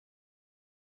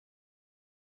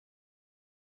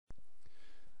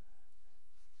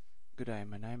Good day,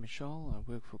 my name is Shaul. I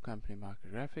work for company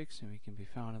Micrographics, and we can be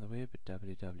found on the web at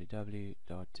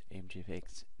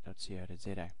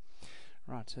www.mgfx.co.za.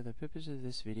 Right, so the purpose of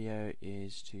this video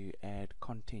is to add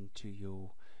content to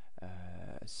your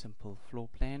simple floor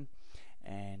plan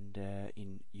and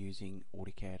in using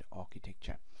AutoCAD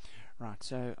Architecture. Right,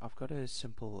 so I've got a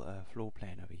simple floor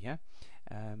plan over here,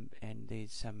 and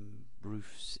there's some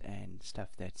roofs and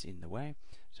stuff that's in the way,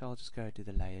 so I'll just go to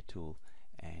the layer tool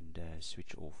and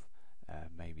switch off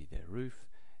maybe the roof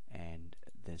and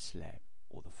the slab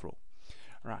or the floor.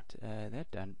 Right,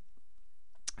 that done.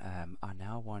 I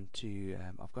now want to,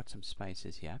 I've got some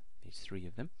spaces here, there's 3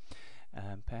 of them.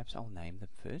 Perhaps I'll name them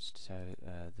first. So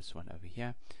this one over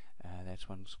here, that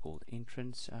one's called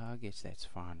entrance. I guess that's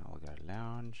fine. I'll go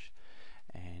lounge,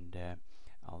 and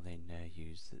I'll then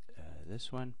use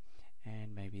this one,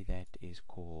 and maybe that is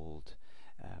called,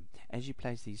 as you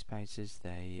place these spaces,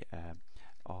 they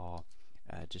are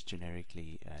just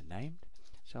generically named.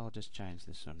 So I'll just change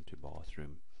this one to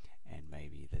bathroom, and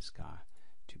maybe this guy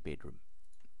to bedroom.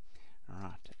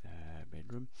 Alright,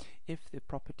 bedroom. If the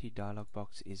property dialog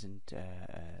box isn't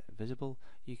visible,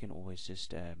 you can always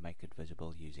just make it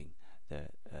visible using the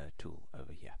tool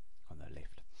over here on the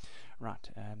left. Right,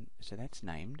 so that's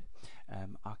named.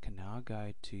 I can now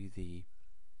go to the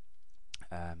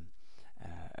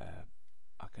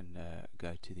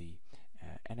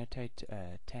Annotate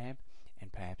tab,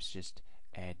 and perhaps just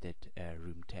add that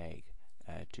room tag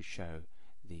to show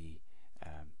the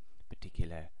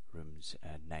particular room's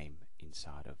name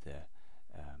inside of the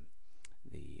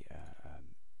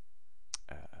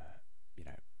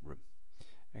room.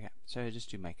 Okay, so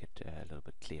just to make it a little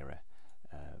bit clearer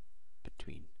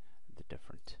between the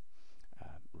different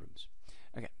rooms.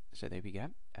 Okay, so there we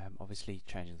go. Obviously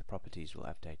changing the properties will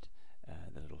update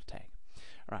the little tag.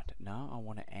 Right, now I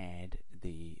want to add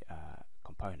the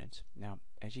components. Now,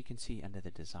 as you can see under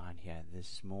the design here,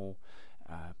 this is more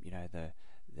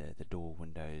the door,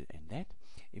 window, and that.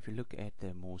 If you look at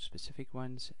the more specific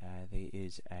ones, there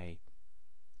is a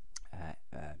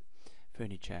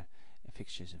furniture,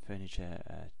 fixtures and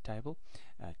furniture tab,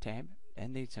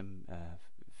 and there's some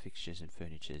fixtures and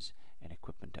furnitures and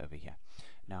equipment over here.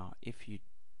 Now, if you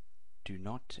do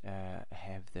not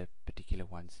have the particular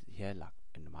ones here, like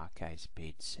in my case,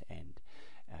 beds and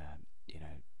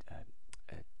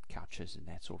couches and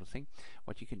that sort of thing,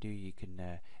 what you can do, you can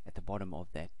at the bottom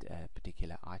of that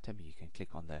particular item, you can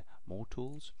click on the more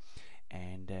tools,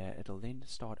 and it'll then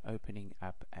start opening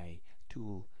up a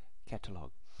tool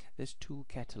catalog. This tool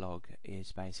catalog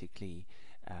is basically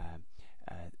a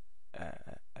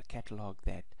catalog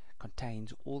that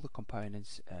contains all the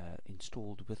components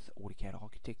installed with AutoCAD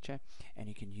Architecture, and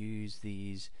you can use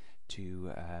these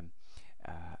to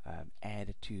add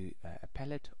it to a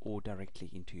palette or directly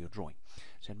into your drawing.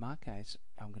 So in my case,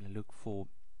 I'm going to look for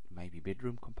maybe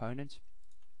bedroom components,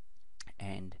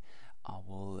 and I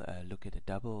will look at a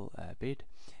double bed,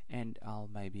 and I'll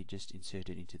maybe just insert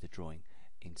it into the drawing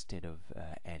instead of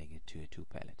adding it to a tool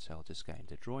palette. So I'll just go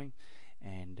into drawing,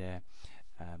 and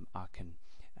I can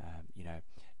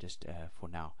just for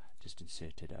now just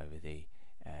insert it over there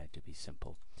to be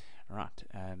simple. Right,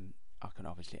 I can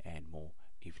obviously add more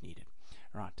if needed.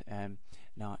 Right,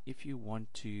 now if you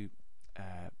want to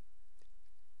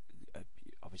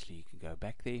obviously you can go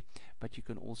back there, but you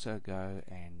can also go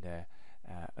and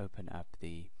open up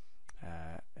the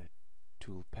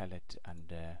tool palette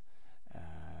under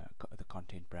the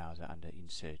content browser. Under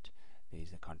insert,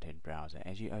 there's the content browser.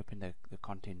 As you open the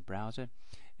content browser,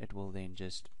 it will then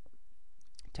just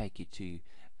take you to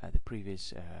the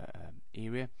previous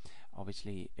area.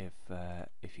 Obviously,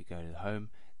 if you go to the home,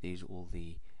 there's all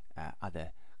the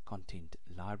other content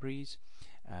libraries.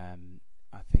 I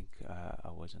think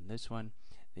I was on this one.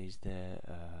 There's the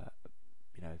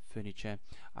furniture.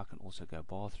 I can also go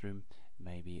bathroom.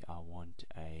 Maybe I want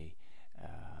a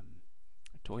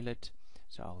toilet,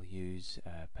 so I'll use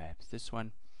perhaps this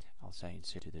one. I'll say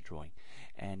insert to the drawing,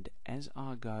 and as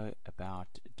I go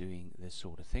about doing this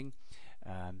sort of thing,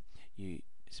 you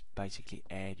basically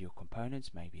add your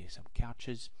components. Maybe some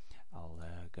couches. I'll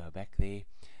go back there.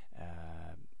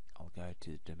 I'll go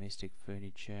to domestic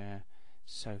furniture,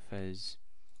 sofas,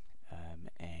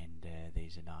 and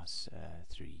there's a nice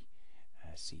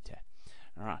 3-seater.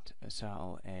 Alright, so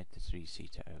I'll add the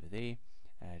 3-seater over there,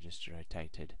 just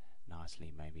rotated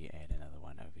nicely, maybe add another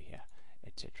one over here,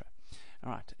 etc.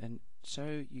 Alright, and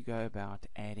so you go about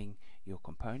adding your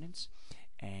components,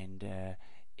 and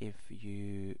if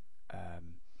you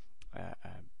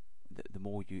the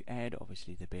more you add,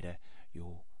 obviously the better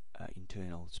your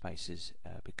internal spaces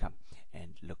become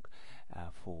and look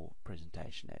for presentation.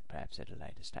 information perhaps at a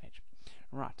later stage.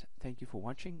 Right, thank you for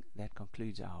watching. That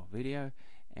concludes our video,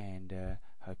 and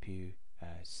hope you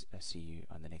see you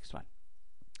on the next one.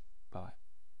 Bye.